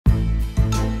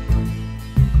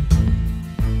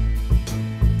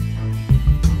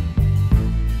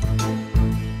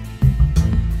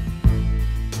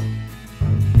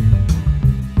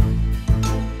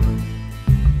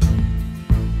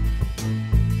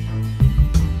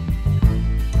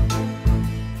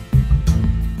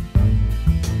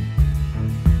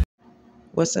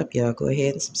What's up, y'all? Go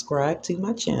ahead and subscribe to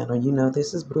my channel. You know,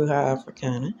 this is Bruja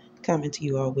Africana coming to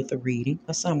you all with a reading,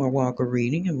 a Summer Walker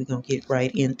reading, and we're going to get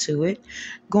right into it.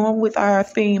 Going with our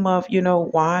theme of,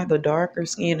 why the darker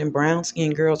skin and brown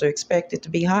skin girls are expected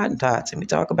to be Hottentots. And we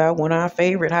talk about one of our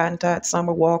favorite Hottentots,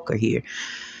 Summer Walker here.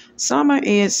 Summer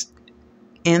is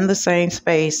in the same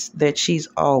space that she's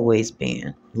always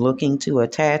been, looking to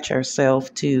attach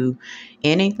herself to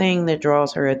anything that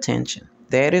draws her attention.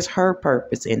 That is her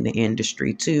purpose in the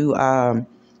industry, to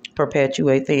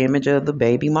perpetuate the image of the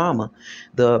baby mama,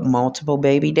 the multiple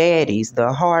baby daddies,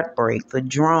 the heartbreak, the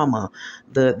drama,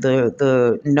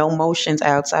 the no motions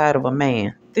outside of a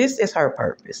man. This is her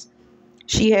purpose.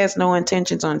 She has no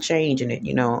intentions on changing it,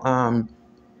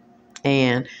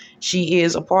 and she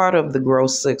is a part of the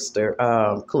Gross Sister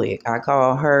clique. I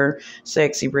call her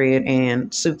Sexy Red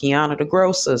and Sukiana the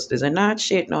Gross Sisters, and not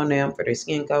shitting on them for their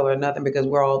skin color or nothing, because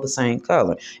we're all the same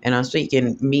color. And I'm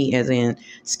speaking me as in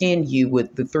skin hue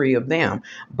with the three of them.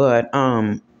 But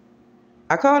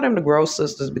I call them the Gross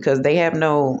Sisters because they have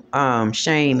no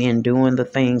shame in doing the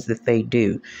things that they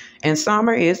do. And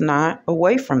Summer is not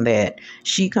away from that.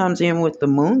 She comes in with the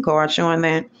moon card showing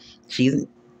that she's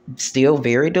still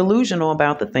very delusional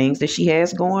about the things that she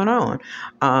has going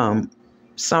on.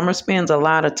 Summer spends a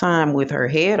lot of time with her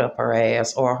head up her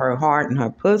ass or her heart and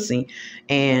her pussy,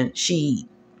 and she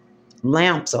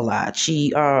lamps a lot.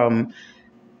 She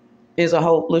is a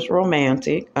hopeless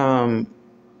romantic, and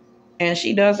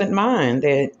she doesn't mind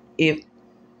that if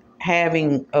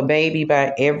having a baby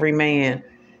by every man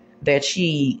that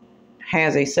she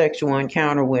has a sexual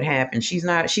encounter with happen. She's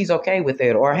okay with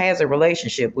it, or has a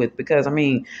relationship with, because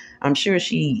I'm sure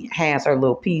she has her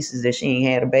little pieces that she ain't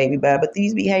had a baby by, but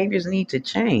these behaviors need to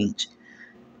change.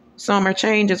 Summer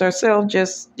changes herself.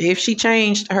 Just if she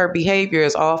changed her behavior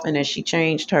as often as she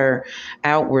changed her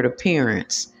outward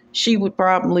appearance, she would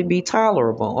probably be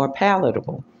tolerable or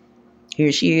palatable.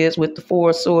 Here she is with the Four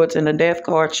of Swords and the Death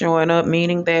card showing up,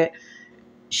 meaning that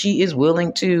she is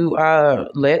willing to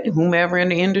let whomever in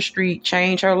the industry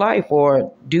change her life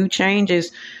or do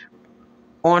changes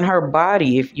on her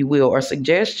body, if you will, or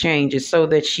suggest changes so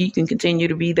that she can continue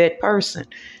to be that person,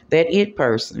 that it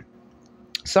person.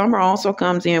 Summer also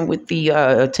comes in with the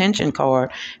attention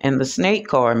card and the snake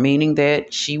card, meaning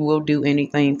that she will do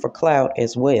anything for clout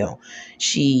as well.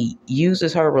 She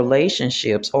uses her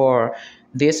relationships, or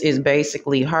this is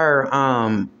basically her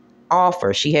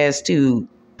offer. She has to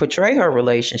portray her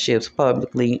relationships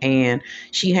publicly, and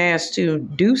she has to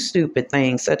do stupid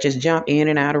things such as jump in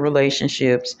and out of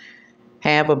relationships,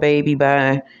 have a baby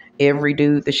by every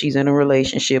dude that she's in a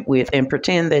relationship with, and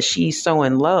pretend that she's so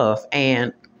in love,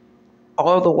 and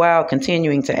all the while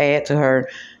continuing to add to her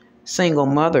single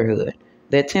motherhood.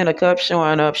 That Ten of Cups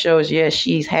showing up shows, yes,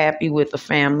 she's happy with the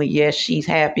family. Yes, she's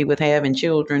happy with having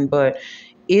children. But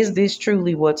is this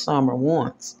truly what Summer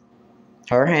wants?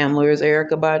 Her handler is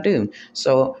Erykah Badu.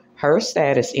 So her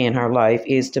status in her life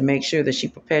is to make sure that she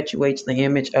perpetuates the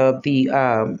image of the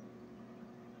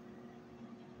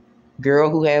girl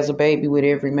who has a baby with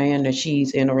every man that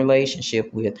she's in a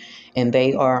relationship with. And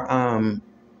they are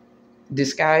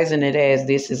disguising it as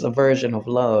this is a version of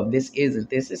love. This isn't.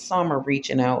 This is Summer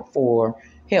reaching out for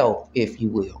help, if you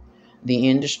will. The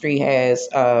industry has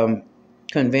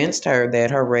convinced her that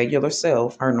her regular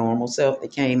self, her normal self that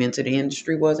came into the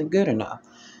industry, wasn't good enough.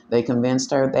 They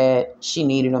convinced her that she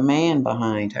needed a man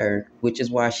behind her, which is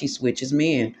why she switches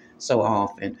men so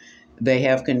often. They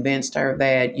have convinced her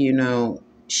that,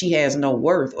 she has no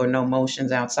worth or no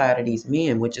motions outside of these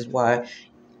men, which is why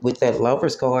with that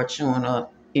Lover's card showing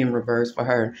up in reverse for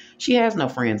her, she has no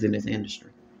friends in this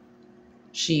industry.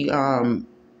 She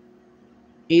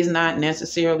is not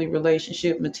necessarily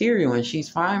relationship material, and she's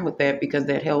fine with that because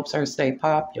that helps her stay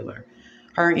popular.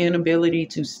 Her inability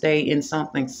to stay in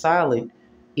something solid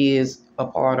is a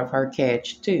part of her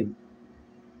catch too.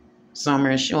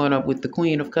 Summer is showing up with the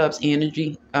Queen of Cups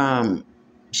energy.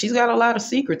 She's got a lot of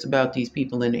secrets about these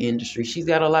people in the industry. She's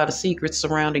got a lot of secrets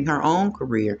surrounding her own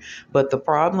career. But the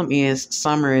problem is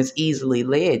Summer is easily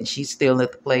led. She's still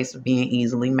at the place of being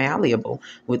easily malleable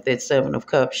with that Seven of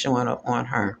Cups showing up on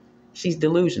her. She's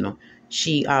delusional.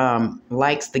 She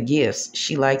likes the gifts.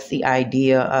 She likes the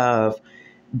idea of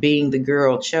being the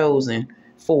girl chosen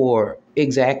for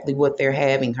exactly what they're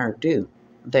having her do.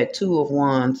 That Two of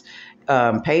Wands,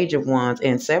 Page of Wands,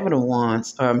 and Seven of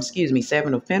Wands,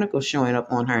 Seven of Pentacles showing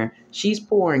up on her. She's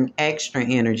pouring extra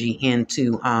energy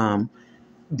into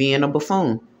being a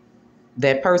buffoon.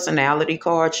 That personality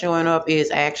card showing up is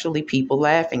actually people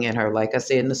laughing at her. Like I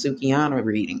said in the Sukiana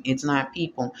reading, it's not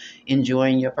people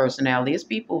enjoying your personality. It's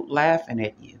people laughing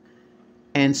at you.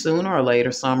 And sooner or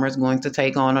later, Summer is going to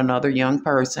take on another young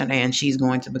person and she's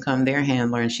going to become their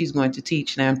handler and she's going to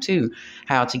teach them too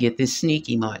how to get this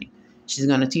sneaky money. She's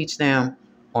going to teach them,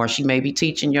 or she may be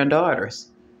teaching your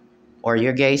daughters or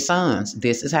your gay sons.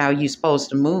 This is how you're supposed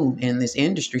to move in this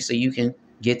industry so you can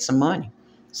get some money.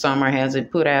 Summer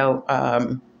hasn't put out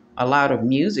a lot of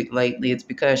music lately. It's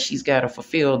because she's got to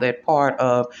fulfill that part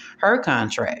of her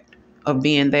contract of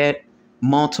being that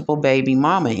multiple baby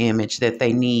mama image that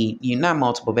they need. You're not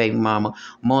multiple baby mama,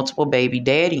 multiple baby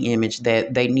daddy image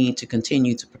that they need to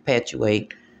continue to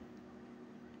perpetuate.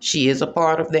 She is a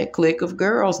part of that clique of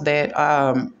girls that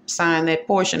signed that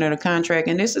portion of the contract,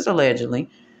 and this is allegedly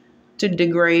to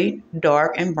degrade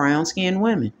dark and brown skinned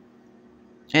women.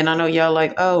 And I know y'all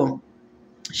like, oh,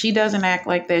 she doesn't act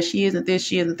like that. She isn't this,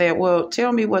 she isn't that. Well,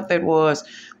 tell me what that was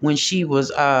when she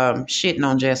was shitting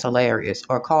on Jess Hilarious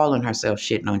or calling herself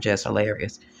shitting on Jess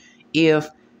Hilarious. If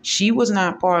she was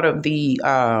not part of the,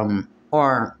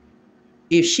 or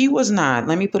if she was not,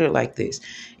 let me put it like this.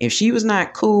 If she was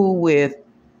not cool with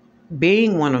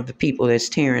being one of the people that's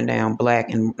tearing down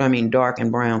dark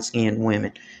and brown skinned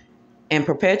women and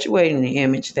perpetuating the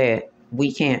image that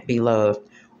we can't be loved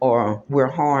or we're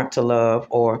hard to love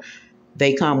or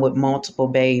they come with multiple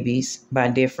babies by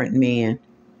different men.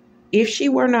 If she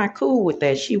were not cool with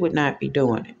that, she would not be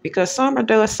doing it, because Summer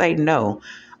does say no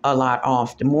a lot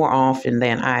often, more often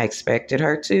than I expected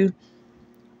her to,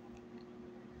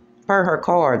 per her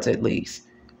cards at least.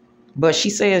 But she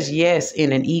says yes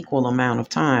in an equal amount of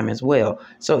time as well.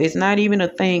 So it's not even a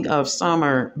thing of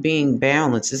Summer being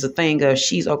balanced. It's a thing of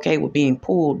she's okay with being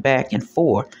pulled back and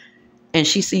forth. And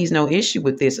she sees no issue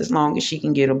with this as long as she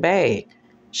can get a bag.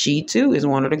 She, too, is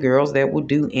one of the girls that will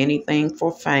do anything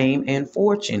for fame and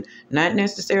fortune, not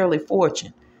necessarily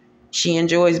fortune. She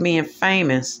enjoys being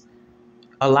famous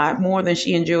a lot more than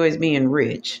she enjoys being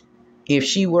rich. If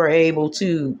she were able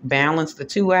to balance the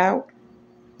two out,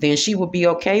 then she would be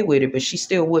okay with it, but she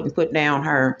still wouldn't put down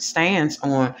her stance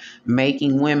on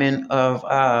making women of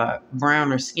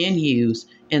browner skin hues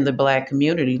in the Black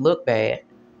community look bad.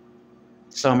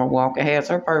 Summer Walker has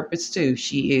her purpose too.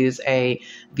 She is the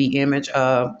image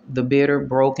of the bitter,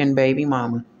 broken baby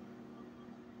mama,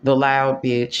 the loud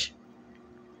bitch,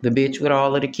 the bitch with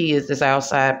all of the kids that's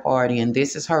outside partying.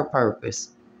 This is her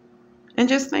purpose. And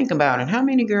just think about it. How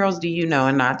many girls do you know?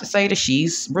 And not to say that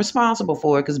she's responsible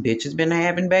for it, because bitch has been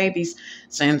having babies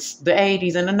since the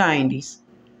 80s and the 90s.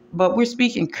 But we're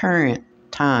speaking current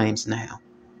times now,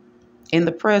 in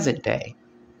the present day.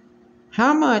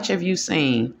 How much have you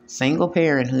seen single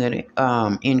parenthood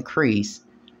increase?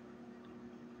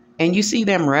 And you see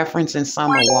them referencing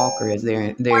Summer Walker as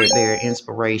their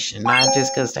inspiration, not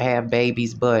just because to have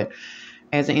babies, but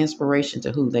as an inspiration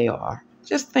to who they are.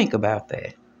 Just think about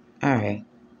that. All right.